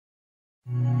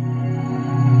Our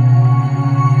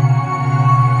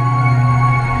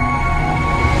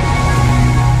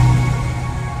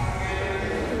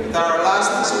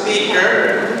last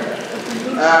speaker,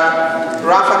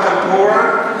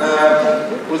 Acampora,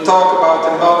 will talk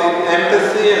about embodied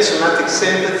empathy and somatic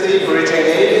sympathy, bridging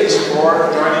aliens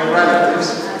or joining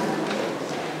relatives.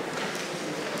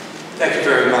 Thank you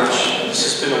very much.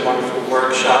 This has been a wonderful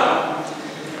workshop,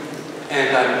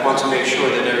 and I want to make sure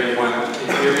that everyone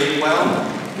can hear me well.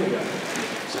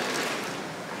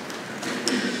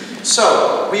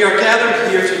 So, we are gathered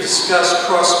here to discuss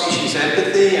cross-species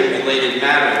empathy and related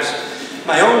matters.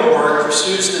 My own work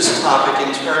pursues this topic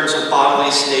in terms of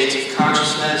bodily states of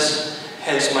consciousness,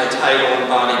 hence my title,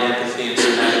 Embodied Empathy and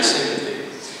Somatic Sympathy.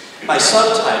 My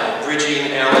subtitle,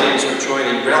 Bridging Aliens or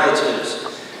Joining Relatives,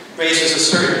 raises a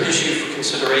certain issue for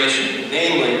consideration,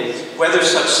 namely, whether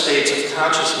such states of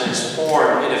consciousness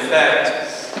form, in effect,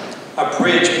 a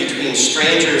bridge between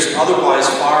strangers otherwise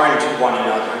foreign to one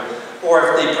another, or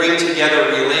if they bring together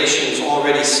relations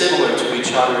already similar to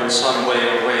each other in some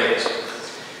way or ways.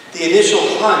 The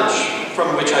initial hunch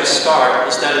from which I start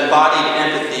is that embodied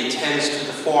empathy tends to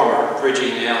the former,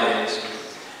 bridging aliens,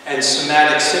 and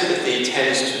somatic sympathy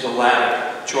tends to the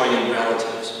latter, joining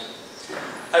relatives.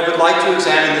 I would like to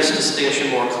examine this distinction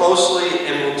more closely,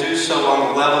 and will do so on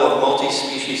the level of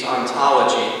multi-species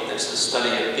ontology, that's the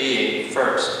study of being,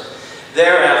 first.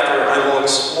 Thereafter, I will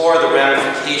explore the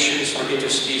ramifications for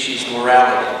interspecies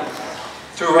morality.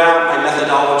 Throughout, my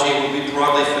methodology will be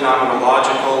broadly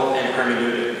phenomenological and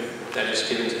hermeneutic, that is,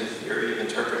 given to the theory of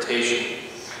interpretation.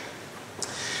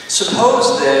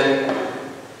 Suppose, then,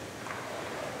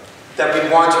 that we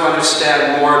want to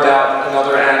understand more about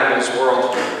another animal's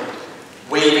world,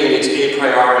 waiving its a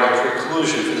priori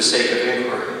preclusion for the sake of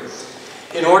inquiry.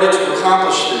 In order to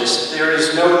accomplish this, there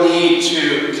is no need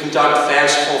to conduct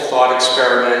fanciful thought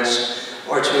experiments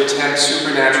or to attempt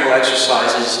supernatural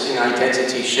exercises in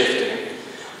identity shifting.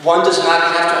 One does not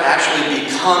have to actually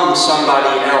become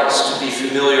somebody else to be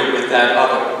familiar with that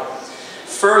other.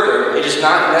 Further, it is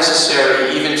not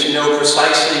necessary even to know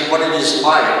precisely what it is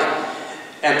like,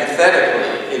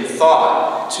 empathetically, in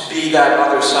thought, to be that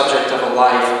other subject of a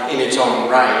life in its own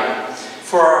right.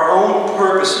 For our own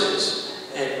purposes,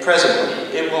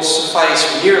 presently, it will suffice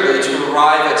merely to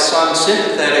arrive at some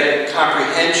sympathetic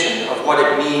comprehension of what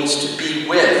it means to be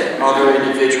with other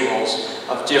individuals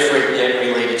of different yet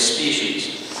related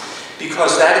species.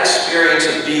 Because that experience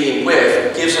of being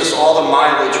with gives us all the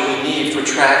mileage we need for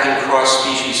tracking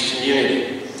cross-species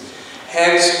community.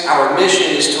 Hence, our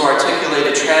mission is to articulate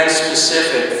a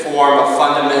trans-specific form of a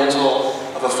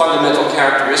fundamental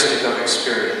characteristic of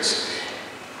experience.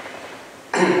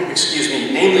 Excuse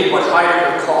me, namely what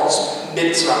Heidegger calls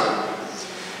Mitsein.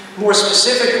 More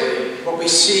specifically, what we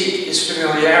seek is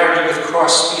familiarity with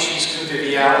cross-species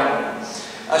conviviality,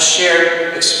 a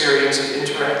shared experience of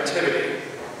interactivity.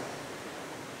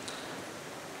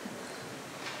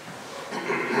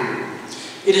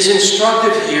 It is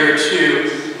instructive here to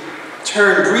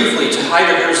turn briefly to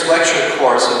Heidegger's lecture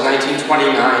course of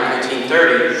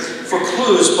 1929-1930 for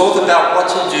clues both about what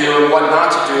to do and what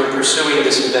not to do in pursuing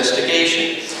this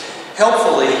investigation.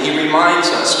 Helpfully, he reminds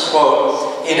us,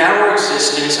 quote, "In our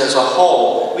existence as a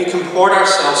whole, we comport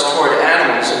ourselves toward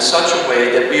animals in such a way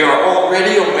that we are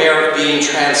already aware of being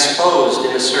transposed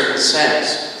in a certain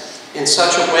sense, in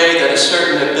such a way that a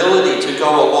certain ability to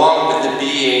go along with the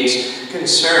beings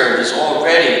concerned is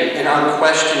already an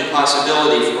unquestioned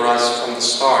possibility for us from the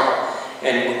start,"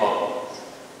 end quote.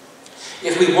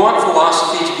 If we want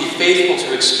philosophy to be faithful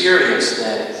to experience,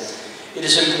 then, it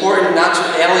is important not to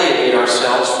alienate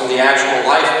ourselves from the actual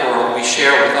life world we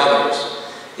share with others.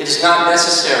 It is not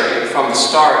necessary from the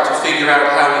start to figure out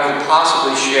how we could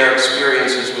possibly share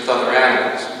experiences with other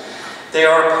animals. They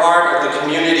are a part of the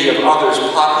community of others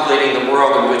populating the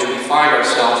world in which we find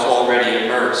ourselves already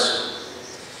immersed.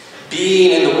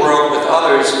 Being in the world with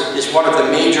others is one of the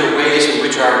major ways in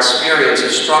which our experience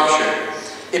is structured.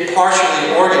 It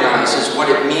partially organizes what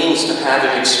it means to have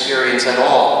an experience at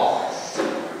all.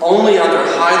 Only under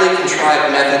highly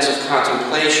contrived methods of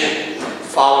contemplation,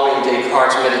 following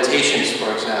Descartes' meditations,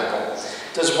 for example,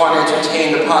 does one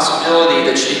entertain the possibility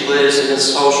that she lives in a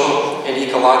social and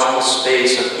ecological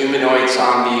space of humanoid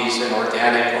zombies and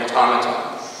organic automata.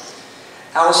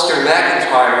 Alistair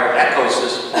MacIntyre echoes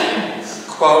this point.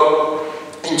 Quote,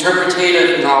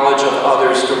 "Interpretative knowledge of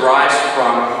others derives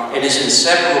from and is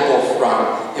inseparable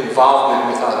from involvement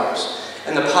with others,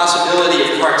 and the possibility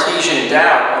of Cartesian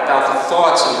doubt about the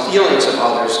thoughts and feelings of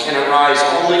others can arise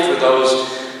only for those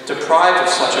deprived of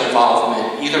such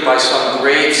involvement, either by some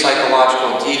grave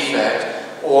psychological defect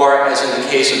or, as in the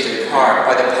case of Descartes,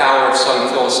 by the power of some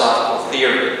philosophical theory.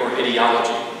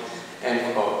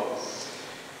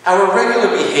 Our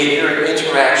regular behavior and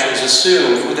interactions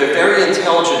assume, for their very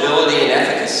intelligibility and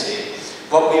efficacy,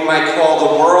 what we might call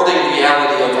the worlding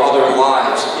reality of other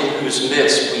lives in whose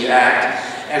midst we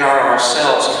act and are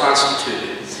ourselves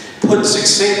constituted. Put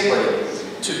succinctly,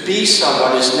 to be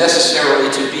someone is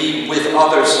necessarily to be with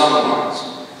other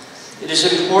someones. It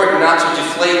is important not to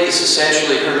deflate this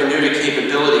essentially hermeneutic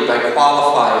capability by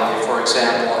qualifying it, for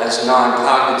example, as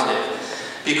non-cognitive.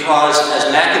 Because,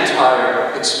 as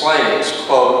McIntyre explains,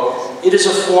 quote, it is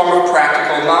a form of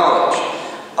practical knowledge,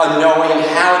 a knowing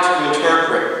how to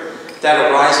interpret,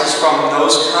 that arises from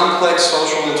those complex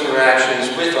social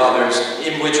interactions with others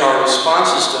in which our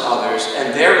responses to others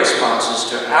and their responses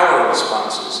to our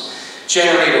responses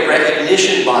generate a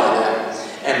recognition by them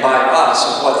and by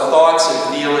us of what thoughts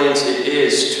and feelings it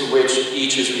is to which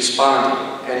each is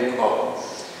responding, end quote.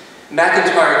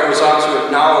 McIntyre goes on to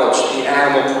acknowledge the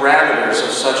animal parameters of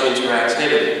such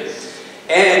interactivity.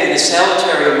 And in a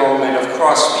salutary moment of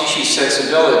cross-species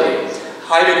sensibility,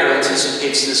 Heidegger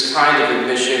anticipates this kind of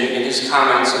admission in his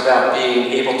comments about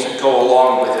being able to go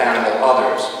along with animal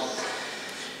others.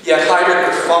 Yet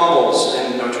Heidegger fumbles,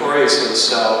 and notoriously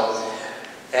so,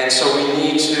 and so we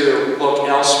need to look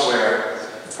elsewhere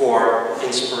for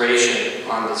inspiration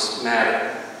on this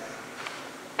matter.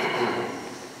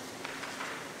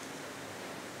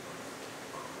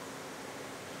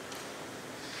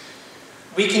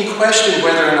 We can question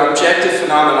whether an objective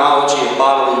phenomenology of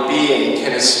bodily being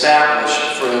can establish,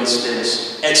 for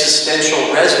instance,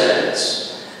 existential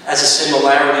resonance as a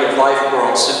similarity of life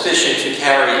worlds sufficient to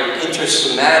carry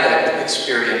intersomatic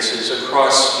experiences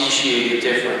across speciated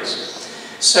difference.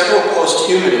 Several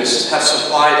post-humanists have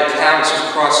supplied accounts of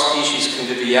cross-species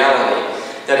conviviality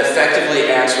that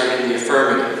effectively answer in the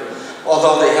affirmative,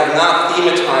 although they have not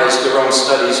thematized their own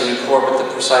studies in accord with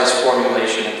the precise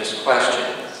formulation of this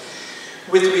question.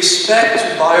 With respect to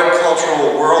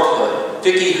biocultural worldhood,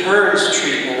 Vicky Hearn's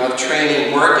treatment of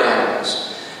training work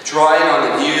animals, drawing on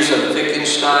the views of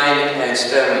Wittgenstein and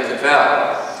Stanley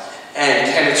Cavell, and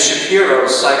Kenneth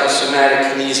Shapiro's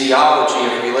psychosomatic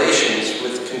kinesiology of relations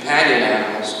with companion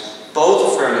animals,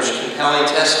 both furnish compelling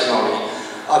testimony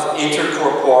of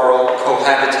intercorporeal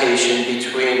cohabitation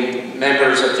between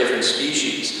members of different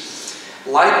species.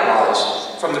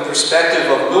 Likewise, from the perspective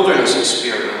of wilderness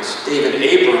experience, David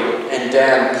Abram and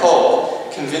Dan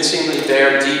Polk convincingly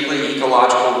bear deeply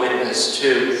ecological witness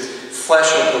to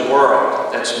flesh of the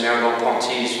world, that's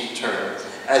Merleau-Ponty's term,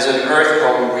 as an earth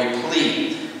home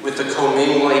replete with the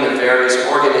commingling of various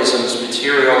organisms,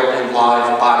 material, and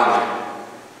live embodiment.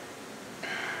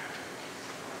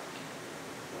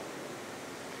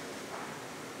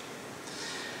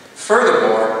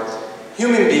 Furthermore,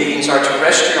 human beings are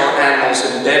terrestrial animals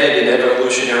embedded in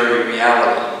evolutionary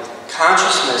reality.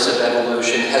 Consciousness of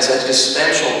evolution has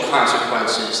existential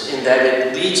consequences in that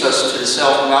it leads us to the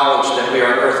self-knowledge that we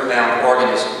are earthbound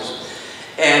organisms,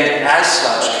 and as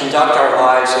such conduct our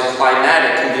lives in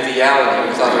climatic conviviality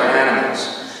with other animals.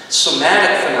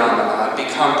 Somatic phenomena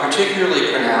become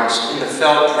particularly pronounced in the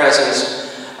felt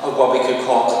presence of what we could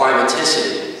call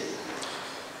climaticity.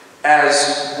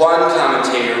 As one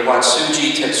commentator,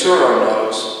 Watsuji Tetsuro,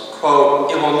 knows, quote,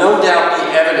 it will no doubt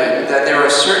be evident that there are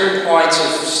certain points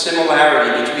of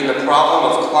similarity between the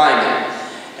problem of climate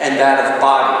and that of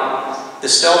body. The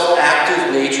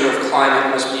self-active nature of climate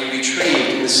must be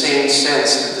retrieved in the same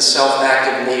sense that the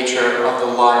self-active nature of the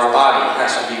live body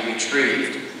has to be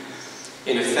retrieved.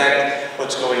 In effect,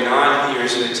 what's going on here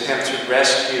is an attempt to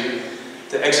rescue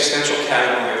the existential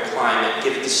category of climate,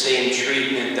 give it the same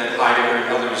treatment that Heidegger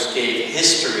and others gave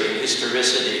history and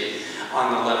historicity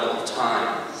on the level of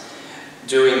time,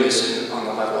 doing this on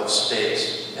the level of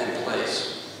space and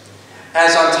place.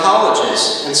 As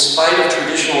ontologists, in spite of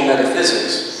traditional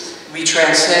metaphysics, we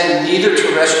transcend neither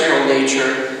terrestrial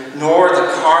nature nor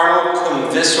the carnal,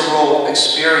 convisceral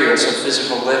experience of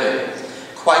physical living.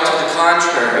 Quite to the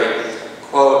contrary,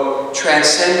 quote,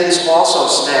 transcendence also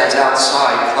stands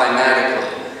outside climatically.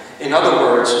 In other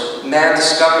words, man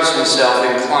discovers himself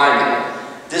in climate.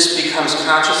 This becomes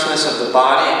consciousness of the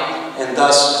body, and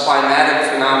thus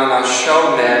climatic phenomena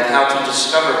show man how to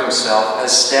discover himself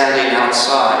as standing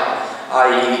outside,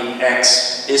 i.e.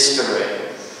 ex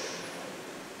istere.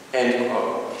 End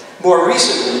quote. More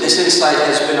recently, this insight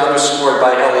has been underscored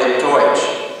by Elliot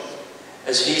Deutsch.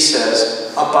 As he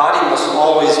says, a body must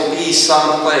always be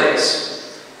someplace,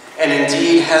 and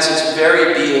indeed has its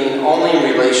very being only in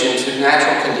relation to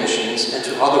natural conditions and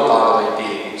to other bodily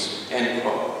beings, end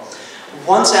quote.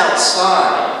 Once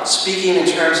outside, speaking in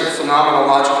terms of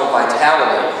phenomenological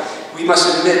vitality, we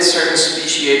must admit certain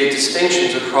speciated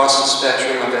distinctions across the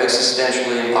spectrum of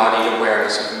existentially embodied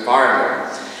awareness of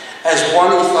environment. As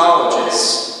one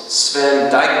ethologist Sven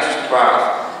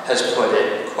Dijkgraaf has put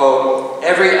it, quote,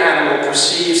 every animal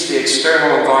perceives the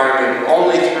external environment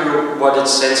only through what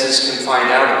its senses can find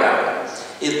out about it.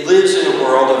 It lives in a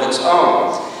world of its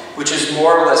own, which is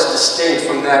more or less distinct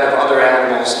from that of other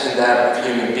animals and that of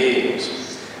human beings.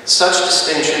 Such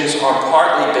distinctions are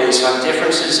partly based on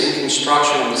differences in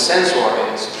construction of the sense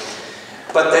organs,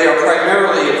 but they are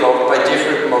primarily evoked by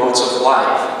different modes of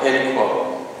life, end quote.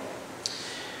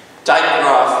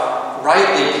 Dijkgraaf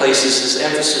rightly places his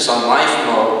emphasis on life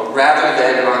mode rather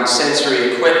than on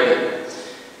sensory equipment.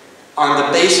 On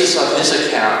the basis of his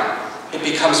account, it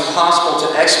becomes possible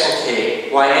to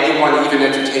explicate why anyone even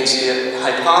entertains the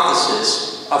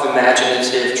hypothesis of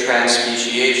imaginative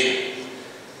transspeciation.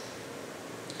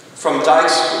 From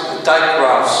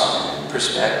Dijkgraaf's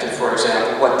perspective, for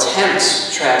example, what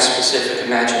tempts transspecific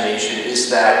imagination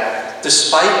is that,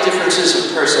 despite differences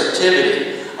of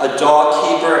perceptivity, a dog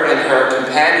keeper and her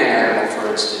companion animal, for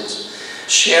instance,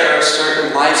 share a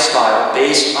certain lifestyle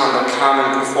based on the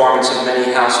common performance of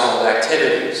many household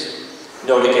activities.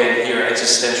 Note again here,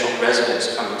 existential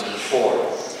resonance coming to the fore.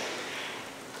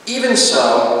 Even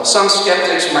so, some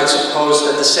skeptics might suppose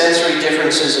that the sensory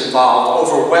differences involved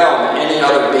overwhelm any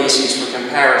other bases for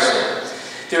comparison.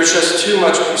 There's just too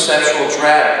much perceptual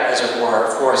drag, as it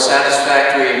were, for a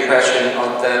satisfactory impression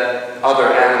of that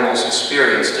other animal's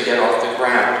experience to get off the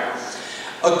ground.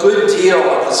 A good deal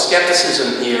of the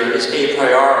skepticism here is a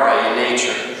priori in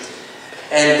nature.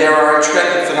 And there are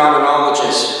intrepid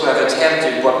phenomenologists who have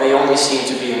attempted what may only seem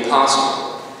to be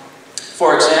impossible.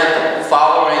 For example,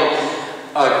 following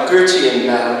a Goethean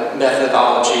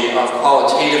methodology of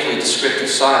qualitatively descriptive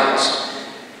science,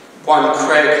 one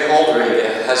Craig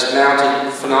Holdrege has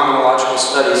mounted phenomenological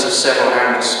studies of several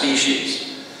animal species.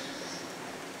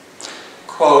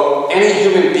 Quote, any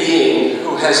human being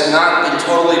who has not been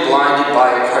totally blinded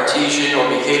by a Cartesian or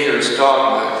behaviorist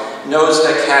dogma knows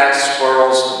that cats,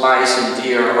 squirrels, mice, and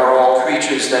deer are all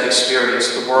creatures that experience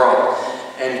the world,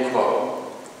 end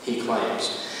quote, he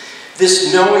claims.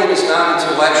 This knowing is not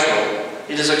intellectual.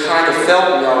 It is a kind of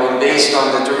felt knowing based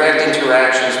on the direct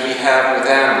interactions we have with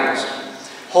animals.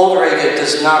 Holdrege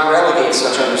does not relegate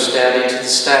such understanding to the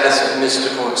status of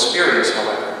mystical experience,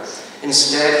 however.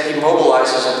 Instead, he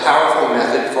mobilizes a powerful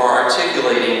method for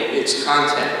articulating its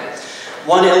content.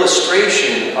 One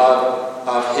illustration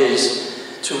of his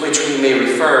to which we may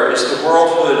refer is the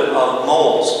worldhood of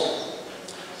moles.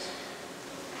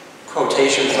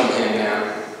 Quotation from him now.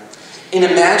 In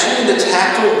imagining the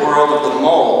tactile world of the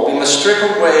mole, we must strip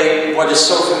away what is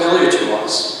so familiar to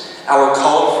us, our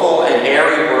colorful and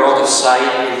airy world of sight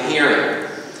and hearing.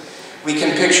 We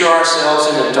can picture ourselves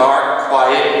in a dark,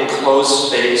 quiet, enclosed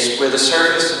space where the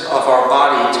surface of our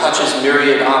body touches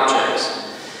myriad objects.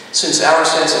 Since our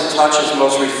sense of touch is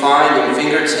most refined in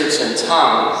fingertips and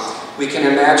tongue, we can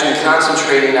imagine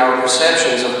concentrating our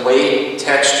perceptions of weight,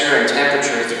 texture, and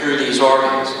temperature through these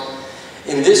organs.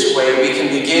 In this way, we can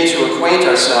begin to acquaint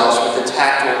ourselves with the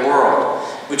tactile world,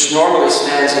 which normally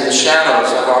stands in the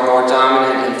shadows of our more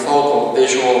dominant and focal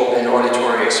visual and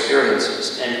auditory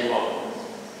experiences, end quote.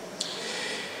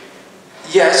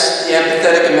 Yes, the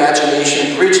empathetic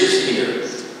imagination bridges here,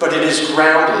 but it is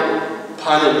grounded,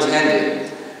 pun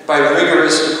intended, by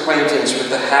rigorous acquaintance with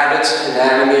the habits,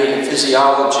 anatomy, and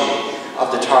physiology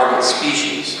of the target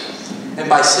species, and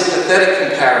by sympathetic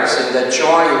comparison that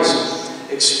joins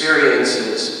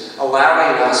experiences,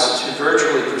 allowing us to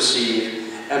virtually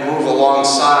perceive and move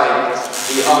alongside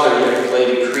the other yet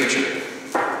related creature.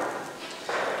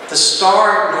 The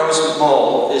star-nosed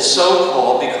mole is so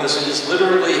called because it is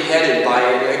literally headed by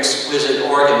an exquisite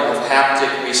organ of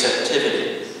haptic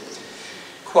receptivity.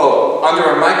 Quote, under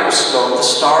a microscope, the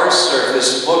star's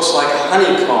surface looks like a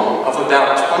honeycomb of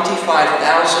about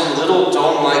 25,000 little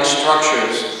dome-like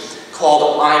structures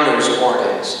called Eimer's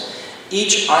organs.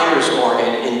 Each Eimer's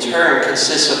organ, in turn,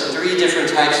 consists of 3 different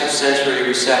types of sensory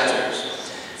receptors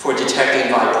for detecting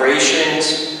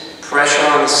vibrations, pressure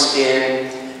on the skin,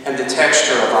 and the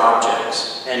texture of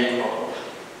objects, end quote.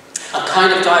 A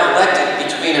kind of dialectic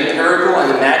between empirical and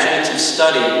imaginative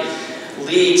study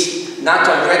leads not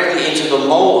directly into the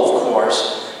mole, of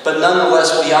course, but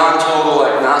nonetheless beyond total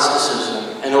agnosticism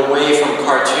and away from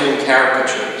cartoon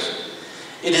caricatures.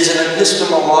 It is an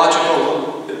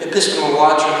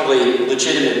epistemologically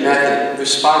legitimate method,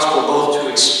 responsible both to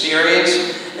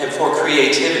experience and for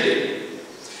creativity.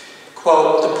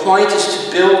 Quote, the point is to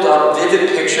build up vivid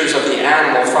pictures of the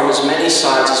animal from as many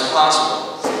sides as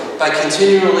possible. By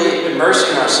continually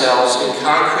immersing ourselves in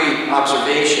concrete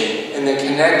observation and then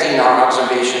connecting our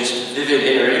observations to vivid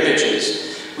inner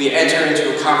images, we enter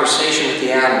into a conversation with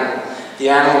the animal. The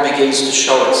animal begins to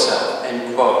show itself,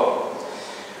 end quote.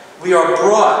 We are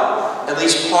brought, at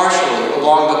least partially,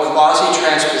 along the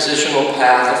quasi-transpositional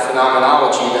path of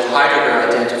phenomenology that Heidegger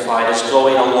identified as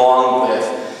going along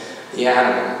with the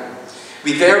animal.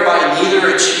 We thereby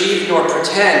neither achieve nor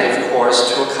pretend, of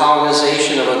course, to a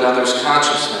colonization of another's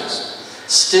consciousness.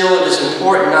 Still, it is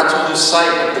important not to lose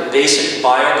sight of the basic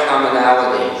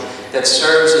biocommonality that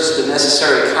serves as the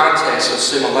necessary context of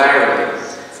similarity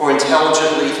for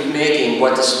intelligently making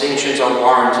what distinctions are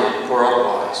warranted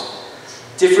worldwise.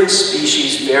 Different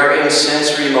species, varying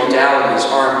sensory modalities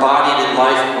are embodied in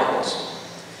life worlds.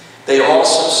 They all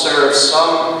subserve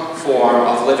some form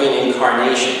of living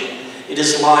incarnation. It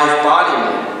is live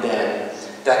embodiment, then,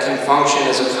 that can function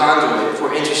as a conduit for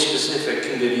interspecific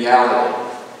conviviality.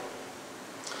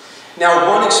 Now,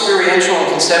 one experiential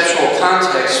and conceptual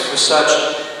context for such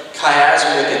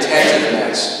chiasmic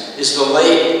attentiveness is the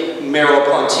late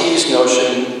Merleau-Ponty's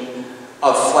notion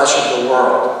of flesh of the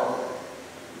world.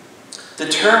 The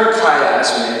term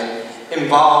chiasmic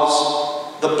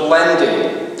involves the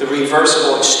blending, the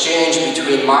reversible exchange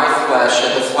between my flesh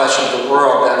and the flesh of the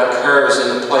world that occurs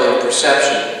in the play of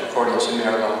perception, according to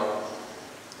Merleau.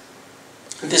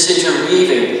 This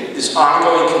interweaving, this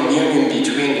ongoing communion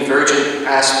between divergent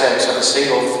aspects of a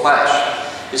single flesh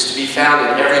is to be found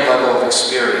at every level of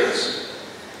experience.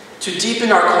 To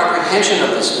deepen our comprehension of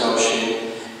this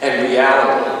notion and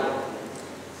reality,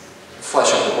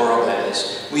 flesh of the world that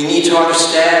is, we need to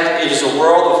understand it is a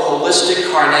world of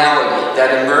holistic carnality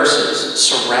that immerses,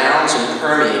 surrounds, and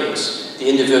permeates the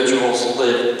individual's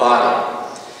lived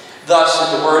body.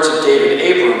 Thus, in the words of David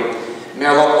Abram,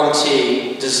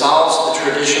 Merleau-Ponty dissolves the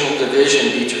traditional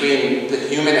division between the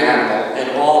human animal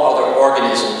and all other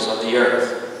organisms of the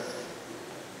earth.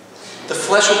 The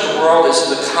flesh of the world is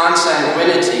the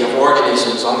consanguinity of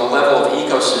organisms on the level of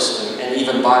ecosystem and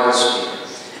even biosphere.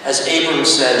 As Abrams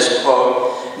says,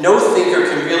 quote, "No thinker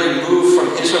can really move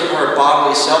from his or her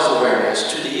bodily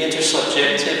self-awareness to the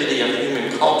intersubjectivity of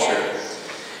human culture,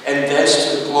 and thence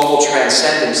to the global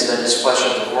transcendence that is flesh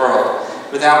of the world,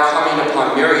 without coming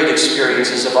upon myriad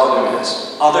experiences of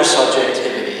otherness, other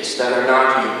subjectivities that are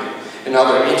not human, and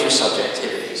other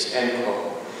intersubjectivities," end quote.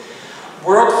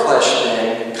 World flesh,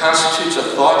 then, constitutes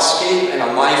a thoughtscape and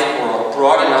a life world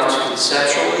broad enough to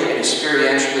conceptually and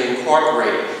experientially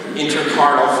incorporate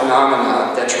intercarnal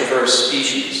phenomena that traverse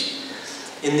species.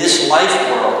 In this life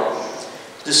world,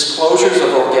 disclosures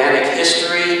of organic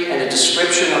history and a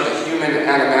description of the human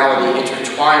animality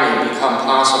intertwining become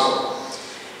possible.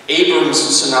 Abrams'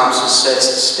 synopsis sets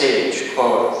the stage,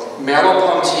 quote,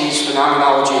 "Merleau-Ponty's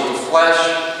phenomenology of the flesh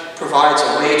provides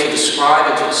a way to describe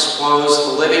and to disclose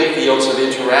the living fields of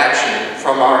interaction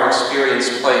from our experience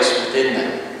placed within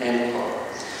them," end quote.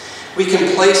 We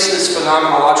can place this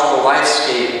phenomenological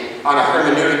lifescape on a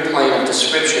hermeneutic plane of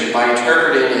description by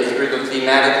interpreting it through the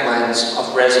thematic lens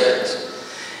of residence.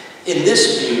 In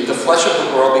this view, the flesh of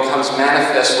the world becomes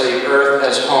manifestly earth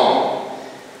as home.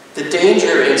 The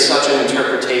danger in such an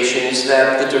interpretation is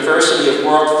that the diversity of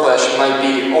world flesh might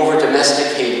be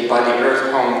over-domesticated by the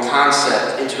earth-home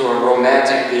concept into a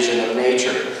romantic vision of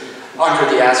nature, under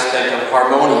the aspect of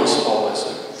harmonious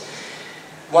holism.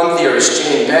 One theorist,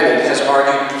 Jane Bennett, has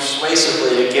argued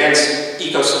persuasively against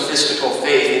ecosophistical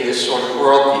faith in this sort of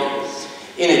worldview.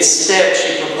 In its stead,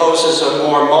 she proposes a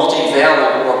more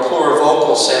multivalent or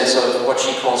plurivocal sense of what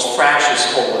she calls fractious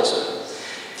holism.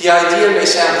 The idea may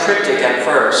sound cryptic at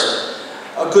first.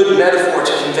 A good metaphor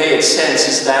to convey its sense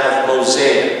is that of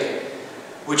mosaic,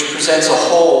 which presents a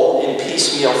whole in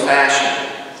piecemeal fashion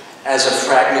as a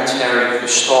fragmentary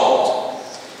gestalt.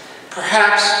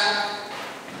 Perhaps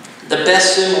the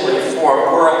best simile for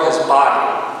a world as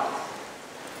body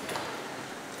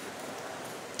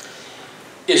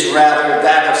is rather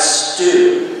that of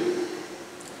stew,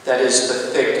 that is the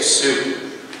thick soup,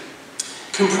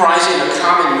 comprising a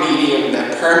common medium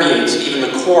that permeates even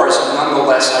the cores of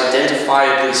nonetheless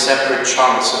identifiably separate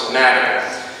chunks of matter.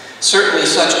 Certainly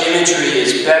such imagery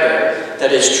is better,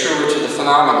 that is truer to the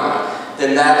phenomena,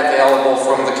 than that available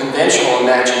from the conventional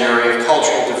imaginary of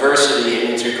cultural diversity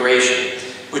and integration,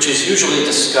 which is usually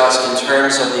discussed in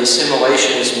terms of the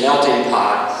assimilationist melting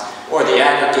pot or the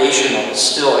aggregational,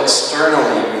 still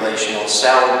externally relational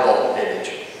salad bowl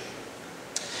image.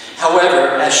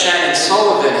 However, as Shannon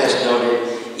Sullivan has noted,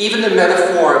 even the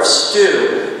metaphor of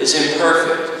stew is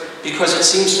imperfect because it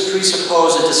seems to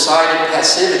presuppose a decided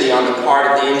passivity on the part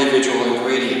of the individual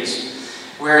ingredients,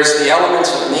 whereas the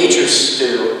elements of nature's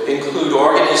stew include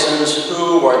organisms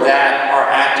who or that are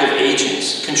active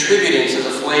agents, contributing to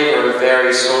the flavor of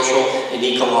various social and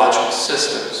ecological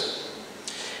systems.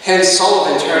 Hence,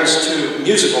 Sullivan turns to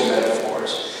musical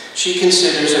metaphors. She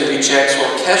considers and rejects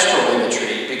orchestral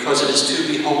imagery because it is too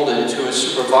beholden to a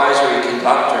supervisory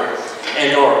conductor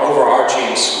and or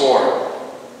overarching score.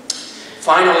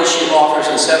 Finally, she offers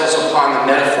and settles upon the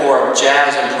metaphor of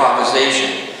jazz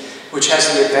improvisation, which has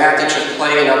the advantage of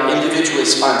playing up individually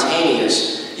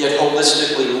spontaneous, yet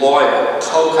holistically loyal,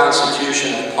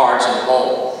 co-constitution of parts and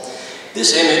whole.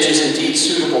 This image is indeed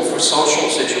suitable for social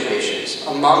situations,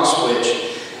 amongst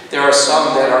which there are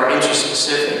some that are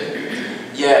interspecific,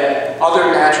 yet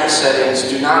other natural settings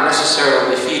do not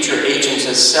necessarily feature agents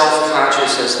as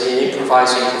self-conscious as the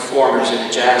improvising performers in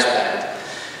a jazz band.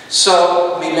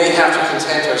 So we may have to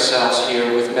content ourselves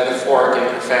here with metaphoric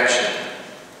imperfection.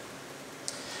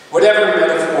 Whatever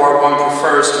metaphor one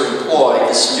prefers to employ,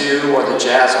 the stew or the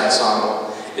jazz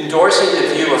ensemble, endorsing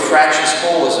the view of fractious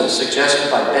holism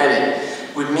suggested by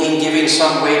Bennett would mean giving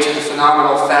some weight to the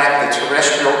phenomenal fact that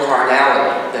terrestrial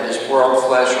carnality, that is world,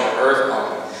 flesh, or earth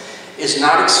home, is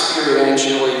not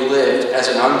experientially lived as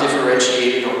an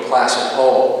undifferentiated or placid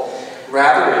whole.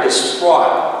 Rather, it is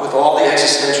fraught with all the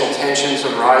existential tensions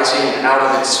arising out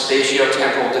of its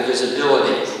spatio-temporal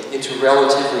divisibility into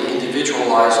relatively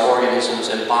individualized organisms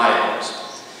and biomes.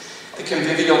 The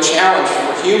convivial challenge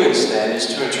for humans, then, is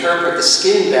to interpret the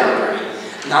skin boundary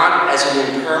not as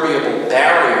an impermeable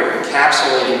barrier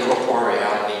encapsulating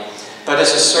corporeality, but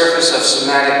as a surface of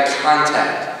somatic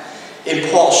contact.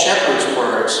 In Paul Shepard's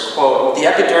words, quote, "The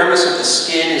epidermis of the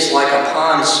skin is like a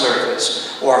pond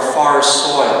surface or a forest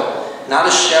soil, not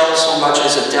a shell so much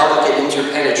as a delicate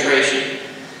interpenetration.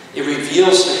 It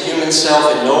reveals the human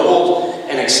self ennobled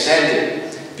and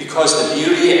extended, because the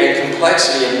beauty and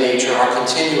complexity of nature are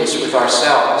continuous with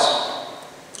ourselves."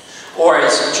 Or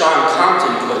as John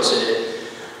Compton puts it,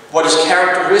 what is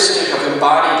characteristic of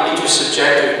embodied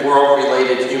intersubjective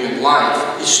world-related human life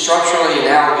is structurally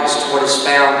analogous to what is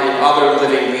found in other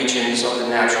living regions of the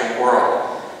natural world.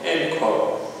 End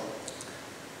quote.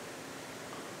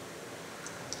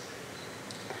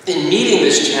 In meeting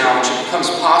this challenge, it becomes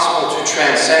possible to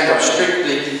transcend our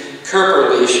strictly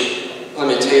Körperlich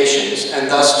limitations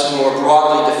and thus to more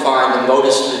broadly define the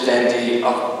modus vivendi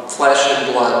of flesh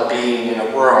and blood being in a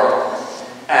world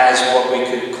as what we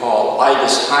could call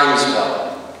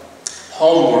Leibesheimswelt,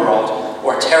 home world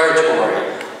or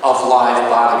territory of live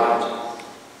embodiment.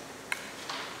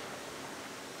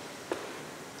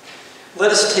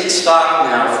 Let us take stock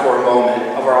now for a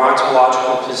moment of our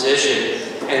ontological position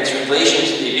and its relation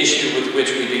to the issue with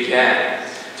which we began.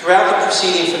 Throughout the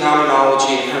preceding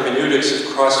phenomenology and hermeneutics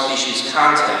of cross-species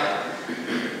contact,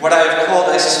 what I have called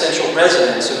existential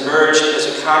resonance emerged as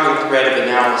a common thread of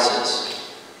analysis.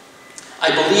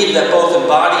 I believe that both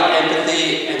embodied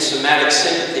empathy and somatic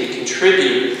sympathy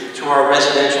contribute to our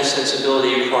residential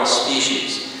sensibility across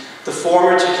species. The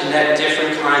former to connect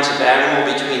different kinds of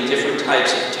animal between different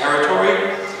types of territory,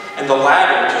 and the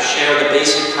latter to share the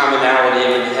basic commonality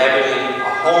of inhabiting a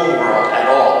home world at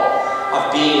all,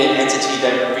 of being an entity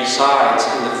that resides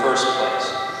in the first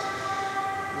place.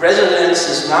 Resonance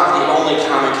is not the only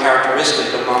common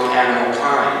characteristic among animal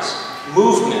kinds.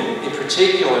 Movement, in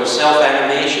particular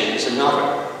self-animation, is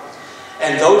another.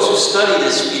 And those who study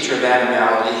this feature of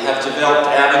animality have developed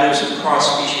avenues of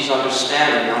cross-species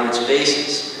understanding on its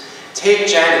basis. Take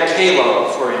Janet Kalo,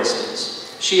 for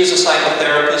instance. She is a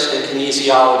psychotherapist and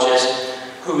kinesiologist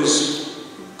whose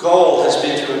goal has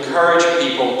been to encourage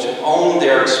people to own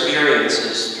their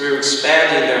experiences through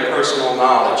expanding their personal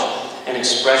knowledge and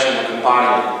expression of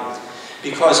embodiment.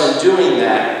 Because in doing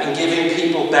that, in giving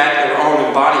people back their own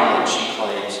embodiment, she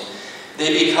claims,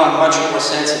 they become much more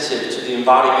sensitive to the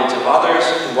embodiment of others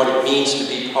and what it means to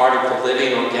be part of the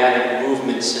living organic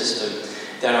movement system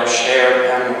that our shared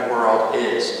animal world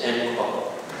is, end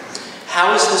quote.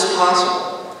 How is this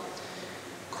possible?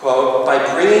 Quote, by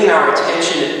bringing our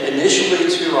attention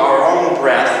initially to our own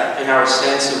breath and our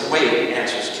sense of weight,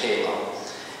 answers Kalo,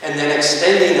 and then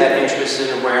extending that interest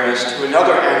and awareness to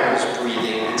another animal's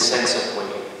breathing and sense of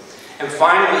weight, and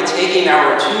finally taking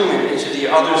our attunement into the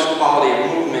other's quality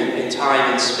of movement in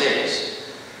time and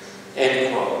space,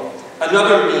 end quote.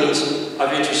 Another means of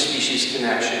interspecies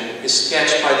connection is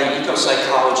sketched by the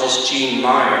ecopsychologist Jean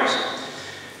Myers,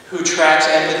 who tracks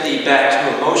empathy back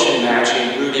to emotion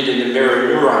matching rooted in the mirror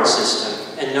neuron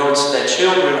system, and notes that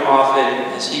children often,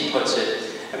 as he puts it,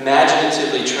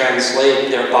 imaginatively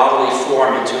translate their bodily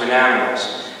form into an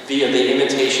animal's via the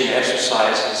imitation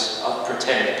exercises of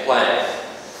pretend play.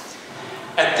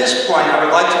 At this point, I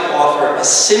would like to offer a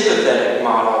sympathetic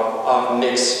model of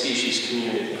mixed species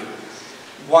community,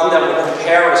 one that would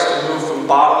prepare us to move from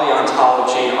bodily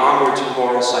ontology onward to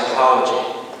moral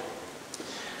psychology.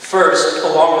 First,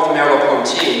 along with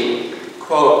Merleau-Ponty,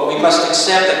 quote, we must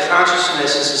accept that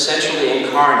consciousness is essentially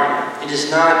incarnate. It is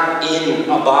not in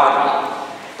a body,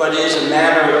 but is a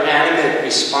matter of animate,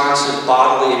 responsive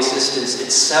bodily existence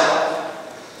itself.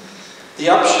 The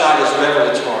upshot is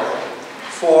revelatory,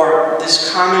 for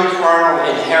this common carnal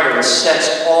inherence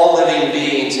sets all living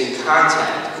beings in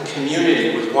contact and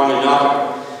community with one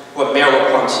another. What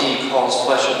Merleau-Ponty calls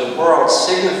flesh of the world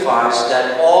signifies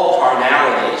that all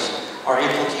carnalities are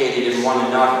implicated in one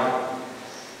another.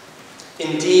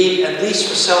 Indeed, at least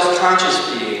for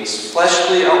self-conscious beings,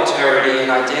 fleshly alterity and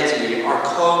identity are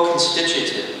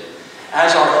co-constitutive,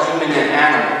 as are human and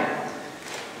animal.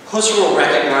 Husserl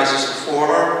recognizes the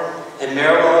former, and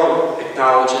Merleau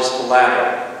acknowledges the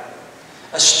latter.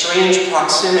 A strange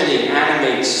proximity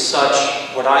animates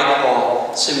such, what I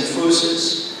call,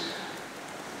 symphusis.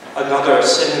 Another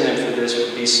synonym for this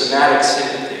would be somatic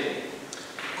sympathy.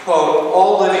 Quote,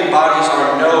 all living bodies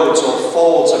are nodes or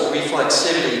folds of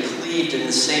reflexivity cleaved in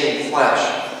the same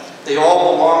flesh. They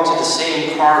all belong to the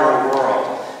same carnal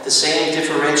world, the same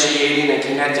differentiating and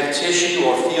connective tissue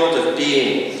or field of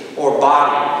being, or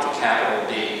body, with a capital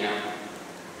B.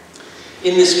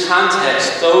 In this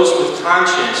context, those with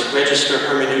conscience register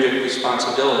hermeneutic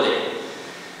responsibility.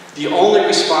 The only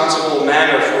responsible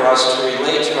manner for us to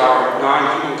relate to our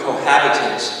non-human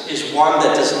cohabitants is one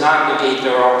that does not negate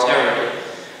their alterity,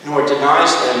 nor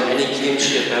denies them any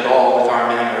kinship at all with our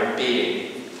manner of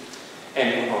being.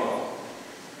 End quote.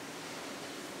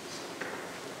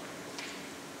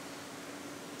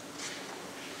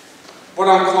 What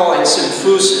I'm calling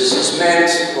symphusis is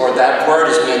meant, or that word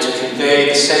is meant to convey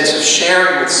the sense of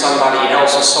sharing with somebody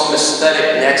else a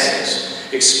somaesthetic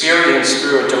nexus, experienced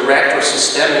through a direct or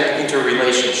systemic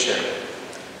interrelationship.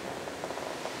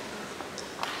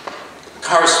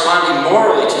 Corresponding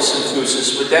morally to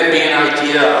symphusis would then be an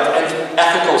idea of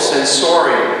ethical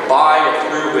sensorium, by or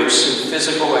through which some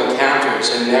physical encounters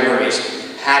and memories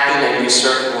happen and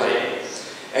recirculate,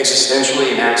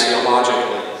 existentially and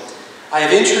axiologically. I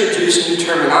have introduced new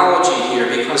terminology here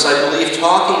because I believe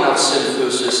talking of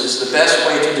symphusis is the best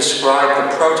way to describe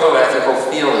the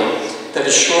proto-ethical feeling that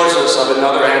assures us of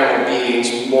another animal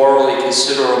being's morally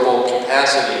considerable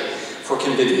capacity for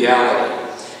conviviality.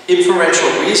 Inferential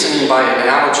reasoning by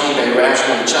analogy may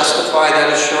rationally justify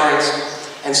that assurance,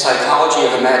 and psychology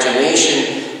of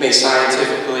imagination may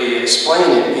scientifically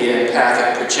explain it via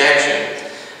empathic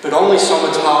projection, but only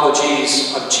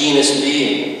somatologies of genus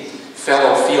being,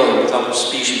 fellow feeling with other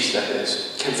species, that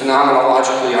is, can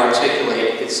phenomenologically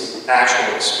articulate its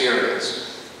actual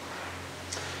experience.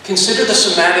 Consider the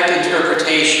somatic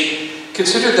interpretation.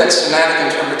 Consider that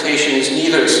somatic interpretation is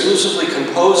neither exclusively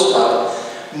composed of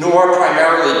nor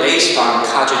primarily based on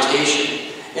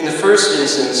cogitation. In the first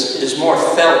instance, it is more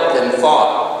felt than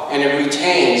thought, and it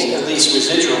retains, at least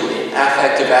residually,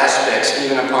 affective aspects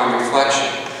even upon reflection.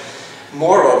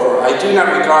 Moreover, I do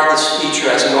not regard this feature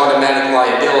as an automatic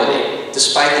liability,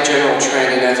 despite the general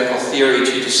trend in ethical theory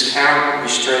to discount,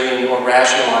 restrain, or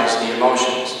rationalize the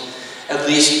emotions, at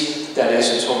least, that is,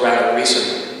 until rather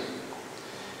recently,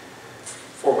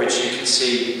 for which you can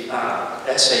see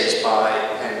essays by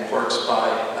and works by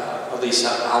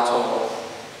Alessandra Picci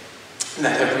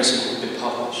that have recently been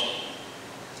published.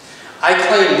 I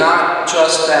claim not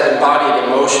just that embodied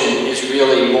emotion is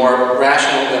really more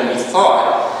rational than we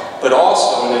thought, but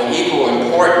also, and of equal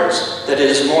importance, that it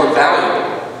is more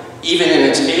valuable, even in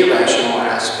its irrational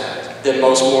aspect, than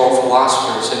most moral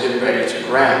philosophers have been ready to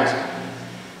grant.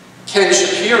 Ken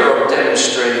Shapiro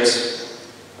demonstrates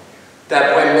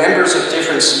that when members of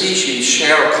different species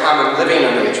share a common living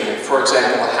arrangement, for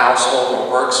example, a household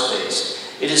or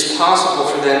workspace, it is possible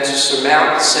for them to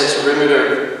surmount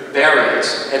sensorimeter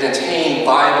variance and attain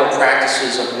viable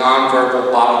practices of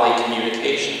nonverbal bodily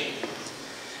communication,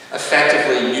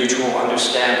 effectively mutual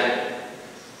understanding.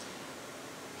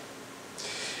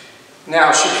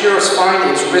 Now, Shapiro's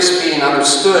findings risk being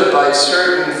understood by a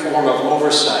certain form of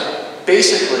oversight.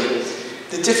 Basically,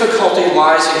 the difficulty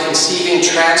lies in conceiving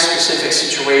trans-specific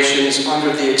situations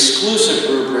under the exclusive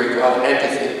rubric of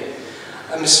empathy,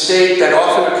 a mistake that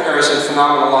often occurs in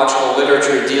phenomenological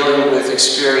literature dealing with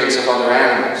experience of other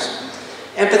animals.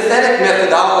 Empathetic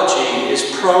methodology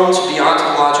is prone to be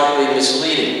ontologically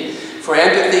misleading, for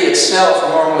empathy itself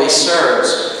normally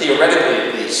serves, theoretically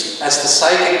at least, as the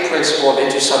psychic principle of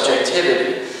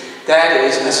intersubjectivity, that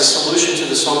is, as a solution to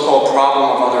the so-called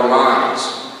problem of other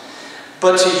minds.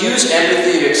 But to use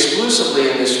empathy exclusively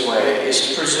in this way is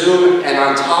to presume an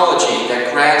ontology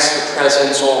that grants the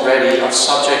presence already of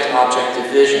subject-object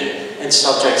division and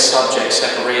subject-subject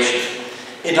separation.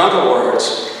 In other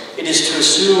words, it is to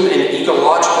assume an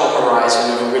egological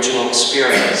horizon of original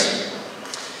experience.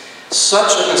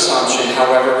 Such an assumption,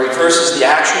 however, reverses the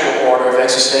actual order of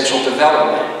existential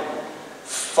development.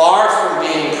 Far from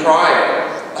being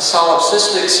prior, a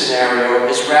solipsistic scenario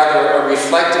is rather a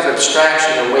reflective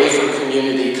abstraction away from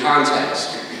community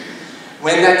context.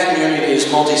 When that community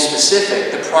is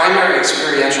multi-specific, the primary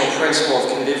experiential principle of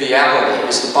conviviality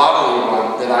is the bodily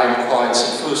one that I am calling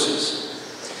symphusis.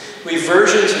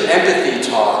 Reversion to empathy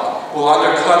talk will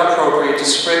undercut appropriate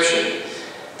description.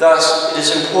 Thus, it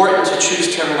is important to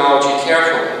choose terminology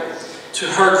carefully. To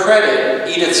her credit,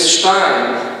 Edith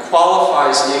Stein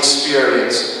qualifies the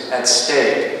experience at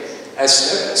stake as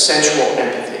sensual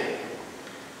empathy,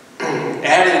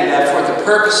 adding that for the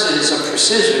purposes of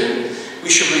precision, we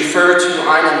should refer to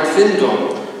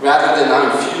Einempfindung rather than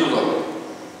Einfühlung.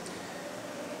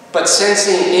 But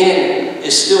sensing in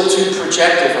is still too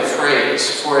projective a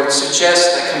phrase, for it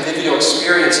suggests that convivial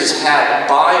experience is had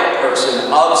by a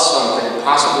person of something,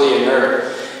 possibly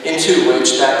inert, into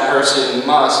which that person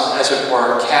must, as it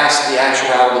were, cast the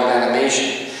actuality of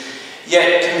animation.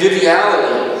 Yet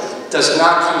conviviality does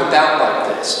not come about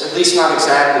like this, at least not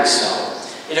exactly so.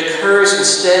 It occurs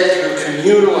instead through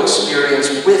communal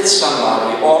experience with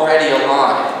somebody already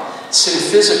alive,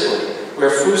 synphysically, where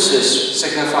phusis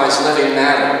signifies living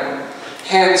matter.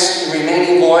 Hence, in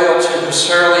remaining loyal to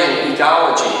Husserlian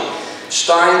egology,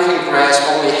 Stein can grasp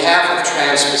only half of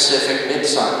trans-specific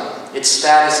midsun, its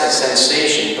status as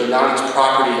sensation, but not its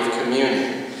property of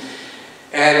communion.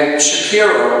 And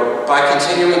Shapiro, by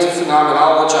continuing to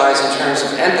phenomenologize in terms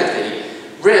of empathy,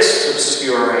 risks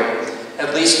obscuring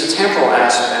at least the temporal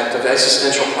aspect of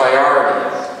existential priority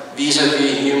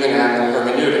vis-a-vis human-animal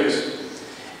hermeneutics.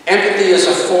 Empathy is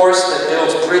a force that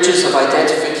builds bridges of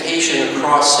identification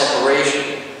across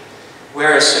separation,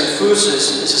 whereas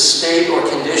symphusis is a state or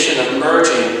condition of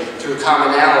merging through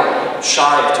commonality,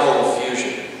 shy of total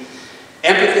fusion.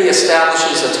 Empathy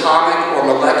establishes atomic or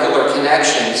molecular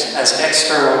connections as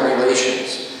external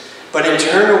relations, but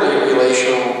internally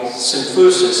relational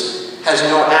symphusis has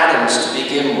no atoms to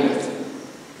begin with.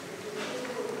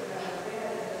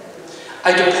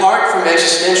 I depart from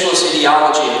existentialist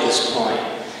ideology at this point.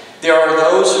 There are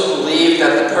those who believe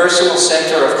that the personal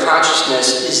center of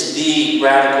consciousness is the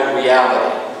radical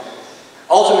reality.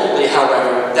 Ultimately,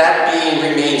 however, that being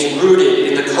remains rooted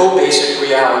in the co-basic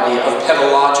reality of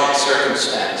pedologic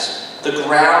circumstance, the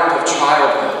ground of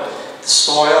childhood, the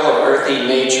soil of earthy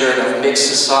nature and of mixed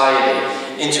society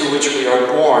into which we are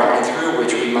born and through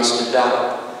which we must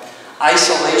develop.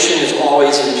 Isolation is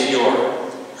always impure.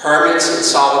 Hermits and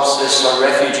solipsists are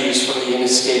refugees from the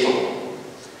inescapable.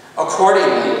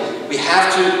 Accordingly, we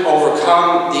have to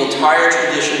overcome the entire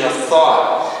tradition of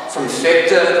thought, from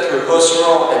Fichte through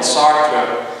Husserl and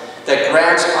Sartre, that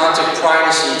grants ontic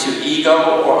primacy to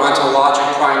ego or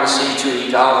ontologic primacy to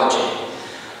egology.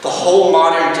 The whole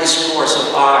modern discourse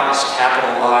of eyes,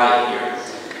 capital I here,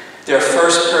 their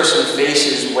first-person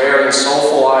faces wearing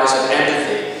soulful eyes of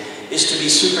empathy, is to be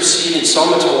superseded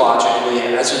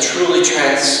somatologically as a truly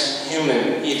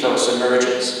transhuman ethos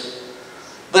emerges.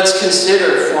 Let's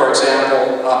consider, for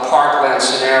example, a parkland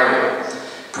scenario.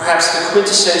 Perhaps the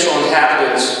quintessential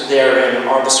inhabitants therein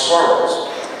are the squirrels,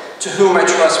 to whom I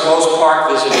trust most park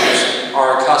visitors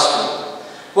are accustomed.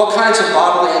 What kinds of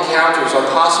bodily encounters are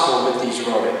possible with these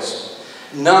rodents?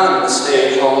 None, the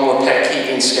stay-at-home or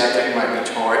pet-keeping skeptic might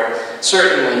retort.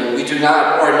 Certainly, we do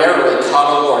not ordinarily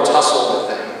cuddle or tussle with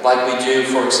them, like we do,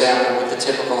 for example, with the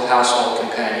typical household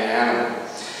companion animal.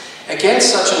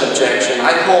 Against such an objection,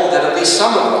 I hold that at least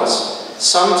some of us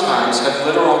sometimes have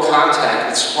literal contact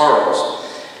with squirrels.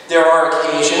 There are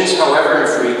occasions, however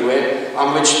infrequent,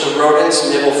 on which the rodents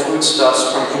nibble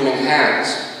foodstuffs from human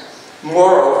hands.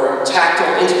 Moreover,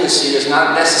 tactile intimacy is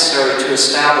not necessary to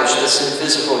establish this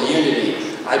invisible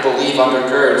unity I believe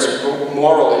undergirds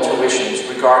moral intuitions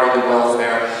regarding the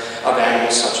welfare of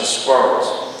animals such as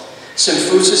squirrels.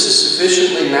 Symphusis is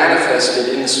sufficiently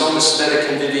manifested in the somasthetic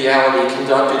conviviality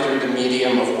conducted through the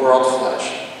medium of world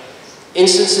flesh.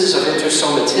 Instances of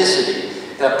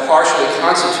intersomaticity that partially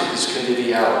constitute this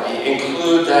conviviality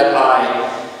include that I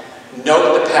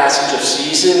note the passage of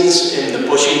seasons in the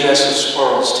bushiness of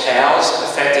squirrels' tails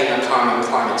affecting a common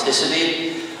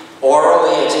climaticity,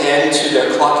 orally attend to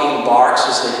their clucking barks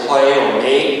as they play or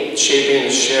mate, shaping the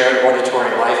shared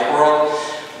auditory life world,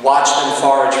 watch them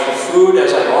forage for food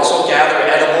as I also gather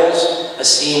edibles, a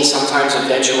scene sometimes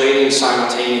eventuating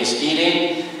simultaneous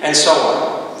eating, and so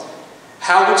on.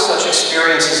 How would such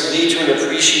experiences lead to an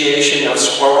appreciation of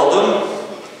squirreldom?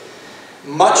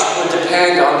 Much would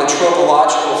depend on the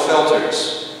tropological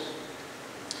filters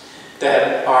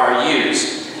that are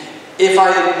used. If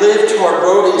I live toward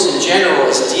rodents in general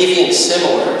as deviant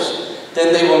similars,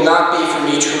 then they will not be for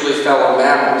me truly fellow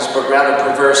mammals, but rather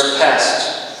perverse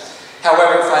pests.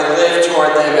 However, if I live toward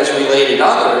them as related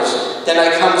others, then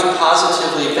I come to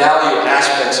positively value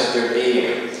aspects of their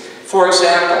being. For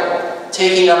example,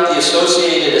 taking up the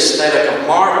associated aesthetic of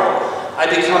marble, I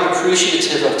become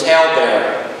appreciative of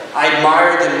talebearing. I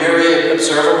admire the myriad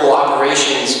observable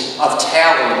operations of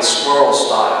tail in squirrel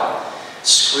style.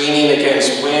 Screening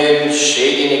against wind,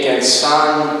 shading against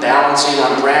sun, balancing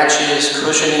on branches,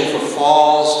 cushioning for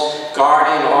falls,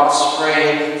 guarding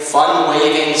offspring, fun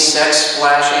waving, sex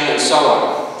splashing, and so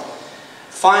on.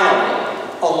 Finally,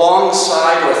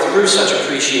 alongside or through such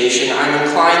appreciation, I'm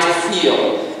inclined to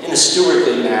feel, in a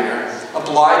stewardly manner,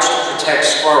 obliged to protect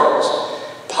squirrels.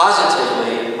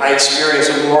 Positively, I experience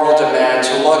a moral demand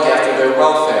to look after their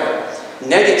welfare.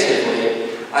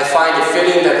 Negatively, I find it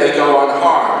fitting that they go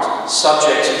unharmed,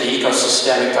 subject to the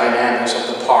ecosystemic dynamics of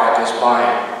the park as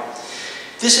biome.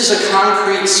 This is a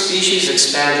concrete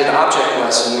species-expanded object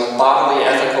lesson of bodily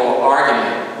ethical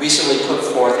argument recently put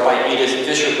forth by Edith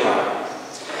Fischer-Grant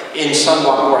in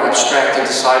somewhat more abstract and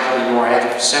decidedly more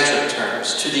anthropocentric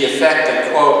terms, to the effect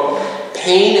that, quote,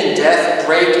 pain and death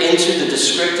break into the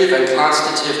descriptive and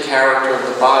constitutive character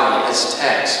of the body as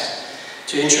text,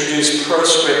 to introduce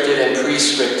proscriptive and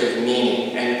prescriptive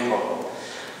meaning, end quote.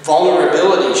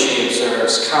 Vulnerability, she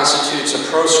observes, constitutes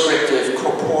a proscriptive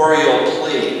corporeal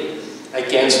plea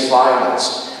against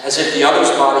violence, as if the other's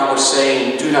body were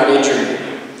saying, do not injure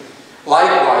me.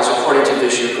 Likewise, according to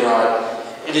Fischer-Grant,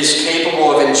 it is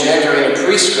capable of engendering a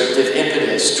prescriptive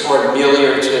impetus toward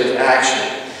ameliorative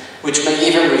action, which may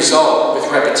even result,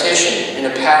 with repetition, in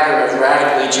a pattern of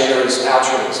radically generous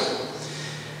altruism.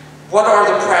 What are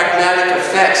the pragmatic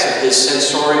effects of this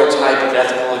sensorial type of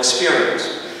ethical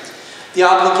experience? The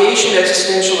obligation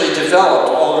existentially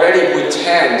developed already would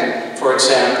tend, for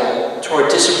example,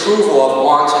 toward disapproval of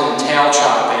wanton tail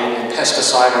chopping and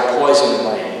pesticidal poison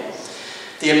laying.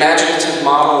 The imaginative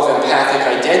model of empathic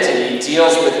identity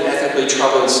deals with ethically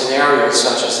troubling scenarios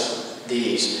such as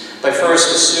these by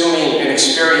first assuming an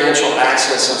experiential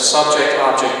access of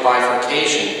subject-object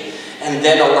bifurcation and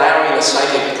then allowing a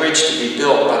psychic bridge to be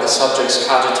built by the subject's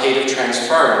cogitative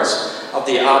transference of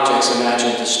the object's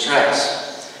imagined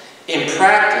distress. In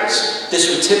practice, this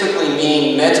would typically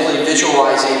mean mentally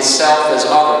visualizing self as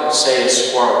other, say a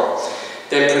squirrel,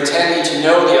 then pretending to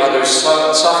know the other's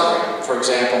suffering, for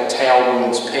example, tail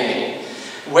wounds pain,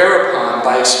 whereupon,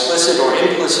 by explicit or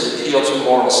implicit appeal to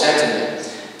moral sentiment,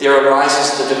 there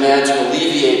arises the demand to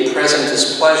alleviate present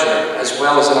displeasure as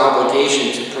well as an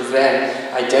obligation to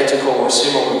prevent identical or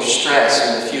similar stress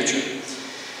in the future.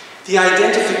 The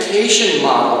identification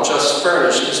model just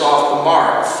furnished is off the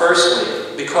mark,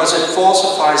 firstly, because it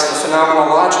falsifies the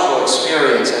phenomenological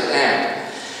experience at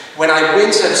hand. When I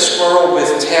wince at a squirrel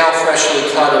with tail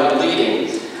freshly cut and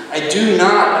bleeding, I do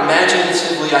not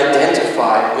imaginatively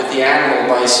identify with the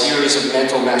animal by a series of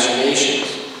mental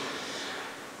machinations.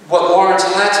 What Lawrence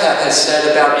Hattap has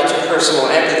said about interpersonal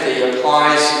empathy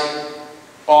applies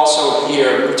also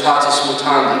here, mutatis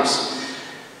mutandis.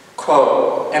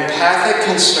 Quote, empathic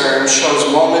concern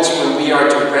shows moments when we are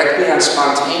directly and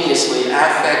spontaneously,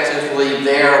 affectively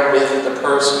there with the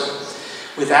person,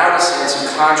 without a sense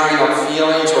of conjuring up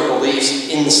feelings or beliefs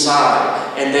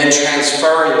inside and then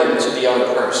transferring them to the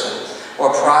other person,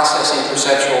 or processing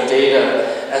perceptual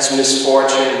data as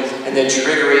misfortune and then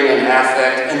triggering an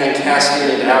affect and then casting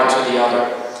it out to the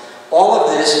other. All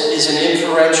of this is in an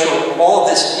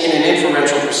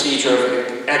inferential procedure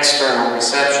of external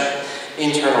reception,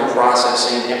 internal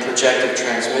processing, and projective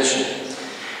transmission.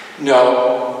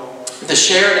 No, the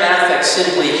shared affect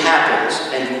simply happens,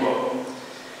 end quote.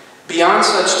 Beyond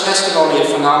such testimony of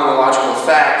phenomenological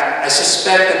fact, I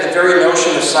suspect that the very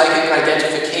notion of psychic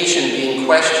identification being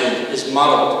questioned is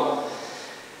muddled.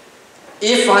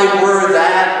 If I were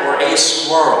that or a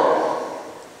squirrel,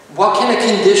 what can a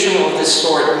conditional of this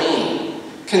sort mean?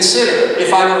 Consider,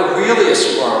 if I were really a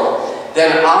squirrel,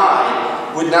 then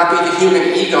I would not be the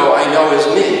human ego I know as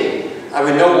me. I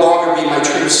would no longer be my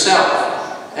true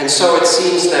self. And so it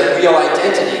seems that real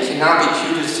identity cannot be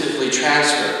putatively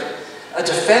transferred. A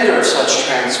defender of such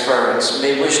transference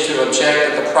may wish to object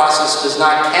that the process does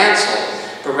not cancel,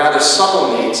 but rather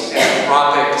sublimates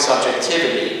anthropic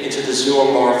subjectivity into the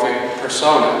zoomorphic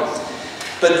persona.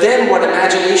 But then what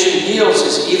imagination yields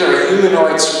is either a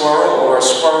humanoid squirrel or a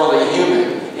squirrely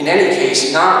human, in any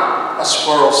case not a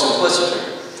squirrel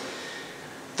simpliciter.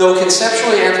 Though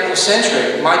conceptually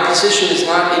anthropocentric, my position is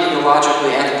not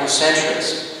ideologically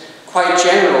anthropocentrist. Quite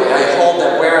generally, I hold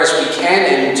that whereas we can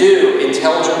and do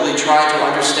intelligibly try to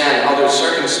understand other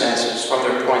circumstances from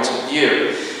their points of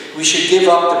view, we should give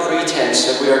up the pretense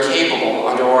that we are capable,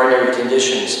 under ordinary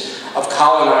conditions, of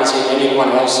colonizing anyone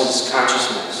else's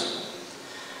consciousness.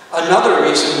 Another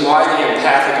reason why the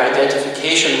empathic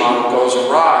identification model goes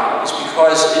awry is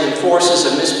because it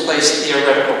enforces a misplaced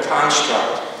theoretical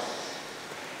construct,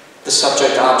 the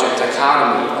subject-object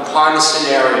dichotomy, upon the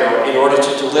scenario in order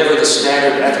to deliver the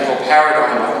standard ethical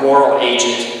paradigm of moral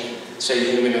agent,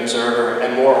 say human observer,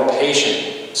 and moral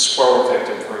patient, squirrel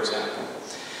victim, for example.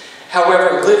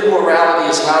 However, lived morality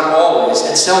is not always,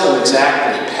 and seldom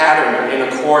exactly, patterned in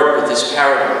accord with this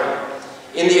paradigm.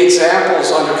 In the examples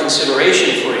under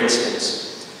consideration, for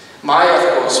instance, my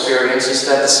ethical experience is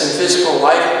that the symphysical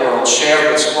life world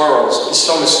shared with squirrels is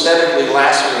so aesthetically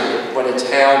lacerated when a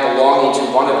tail belonging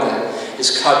to one of them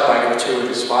is cut by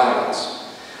gratuitous violence.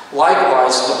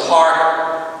 Likewise, the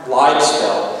part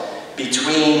Leibsfeld,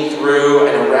 between, through,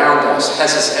 and around us,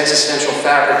 has its existential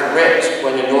fabric ripped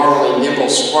when a normally nimble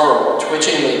squirrel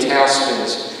twitchingly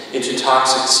tailspins into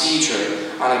toxic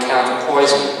seizure on account of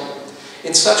poison.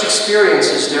 In such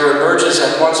experiences, there emerges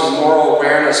at once a moral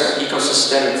awareness of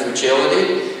ecosystemic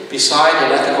fragility, beside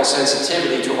an ethical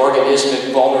sensitivity to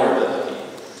organismic vulnerability.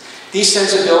 These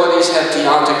sensibilities have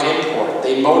deontic import.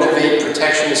 They motivate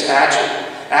protectionist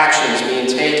actions being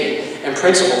taken and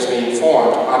principles being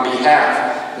formed on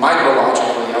behalf,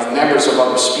 micrologically, of members of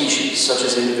other species, such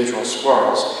as individual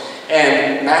squirrels,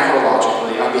 and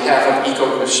macrologically on behalf of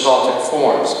eco-gestaltic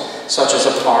forms, such as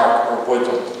a park or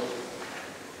woodland.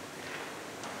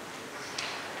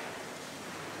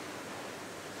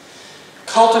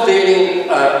 Cultivating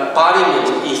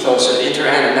embodiment ethos of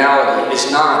interanimality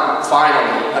is not,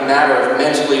 finally, a matter of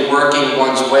mentally working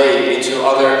one's way into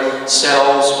other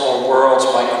selves or worlds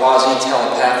by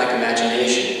quasi-telepathic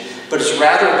imagination, but is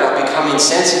rather about becoming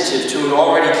sensitive to an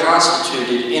already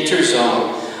constituted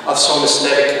interzone of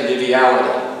somaesthetic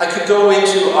conviviality. I could go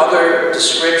into other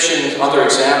descriptions, other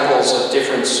examples of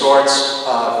different sorts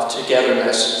of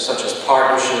togetherness, such as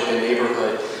partnership and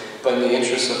neighborhood, but in the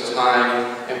interest of time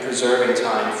and preserving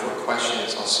time for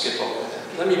questions, I'll skip over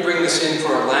that. Let me bring this in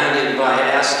for a landing by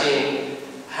asking,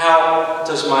 how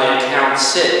does my account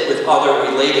sit with other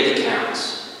related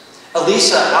accounts?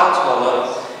 Elisa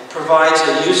Altola provides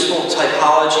a useful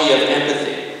typology of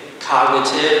empathy: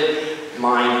 cognitive,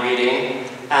 mind reading,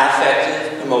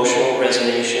 affective, emotional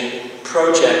resonation,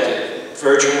 projective,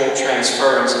 virtual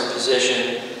transference of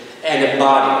position, and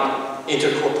embodied,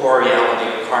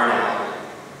 intercorporeality or carnality.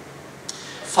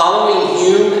 Following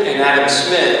Hume and Adam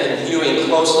Smith and hewing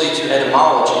closely to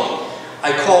etymology,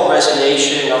 I call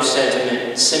resonation of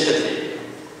sentiment sympathy,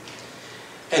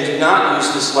 and do not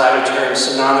use this latter term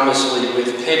synonymously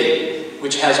with pity,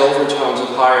 which has overtones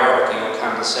of hierarchy or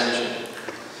condescension.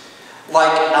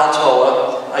 Like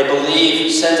Altola, I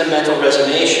believe sentimental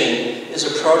resonation is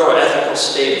a proto-ethical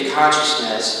state of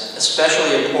consciousness,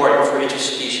 especially important for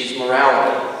interspecies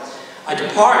morality. I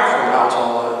depart from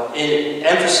Altola in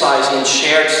emphasizing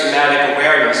shared somatic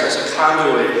awareness as a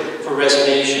conduit for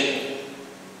resonation,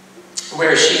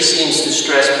 where she seems to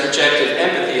stress projective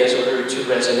empathy as a route to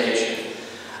resonation.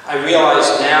 I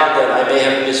realize now that I may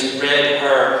have misread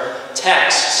her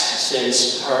text,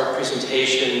 since her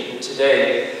presentation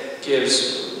today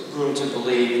gives room to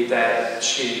believe that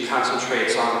she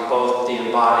concentrates on both the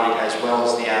embodied as well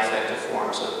as the affective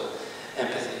forms of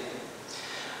empathy.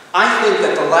 I think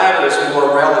that the latter is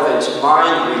more relevant to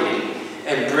mind reading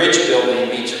and bridge building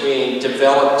between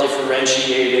developed,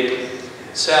 differentiated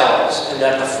selves, and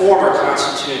that the former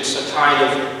constitutes a kind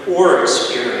of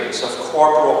experience of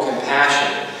corporal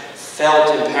compassion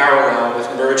felt in parallel with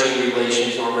merging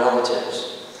relations or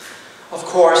relatives. Of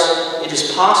course, it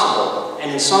is possible,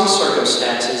 and in some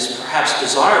circumstances perhaps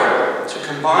desirable, to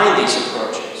combine these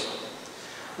approaches.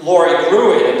 Laurie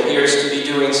Gruit appears to be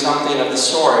doing something of the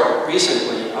sort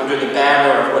recently under the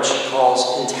banner of what she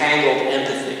calls entangled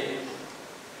empathy.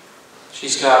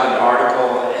 She's got an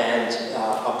article and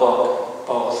a book,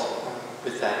 both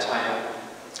with that title.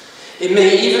 It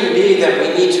may even be that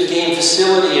we need to gain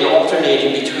facility in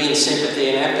alternating between sympathy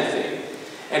and empathy.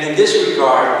 And in this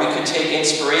regard, we could take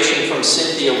inspiration from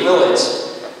Cynthia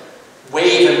Willett's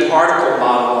wave and particle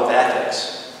model of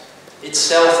ethics,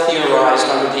 itself theorized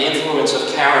under the influence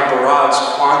of Karen Barad's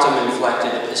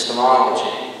quantum-inflected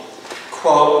epistemology.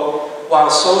 Quote, while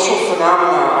social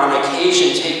phenomena on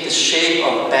occasion take the shape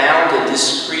of bound and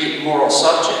discrete moral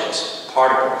subjects,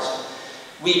 particles,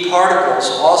 we particles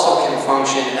also can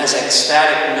function as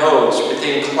ecstatic nodes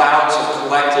within clouds of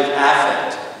collective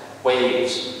affect,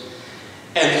 waves.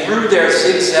 And through their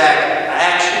zigzag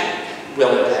action,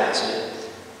 Willett has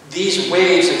it, these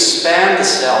waves expand the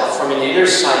self from an inner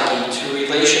psyche to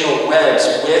relational webs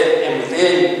with and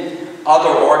within other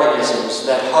organisms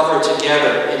that hover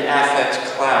together in affect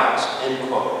clouds, end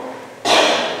quote.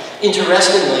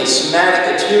 Interestingly,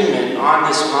 somatic attunement on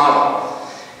this model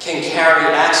can carry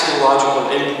axiological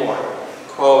import.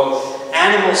 Quote,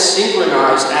 animals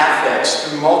synchronize affects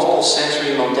through multiple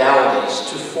sensory modalities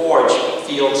to forge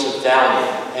fields of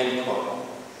value, end quote.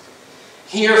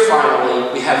 Here,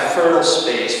 finally, we have fertile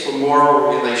space for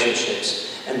moral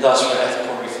relationships and thus for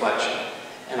ethical reflection.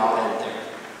 And I'll end there.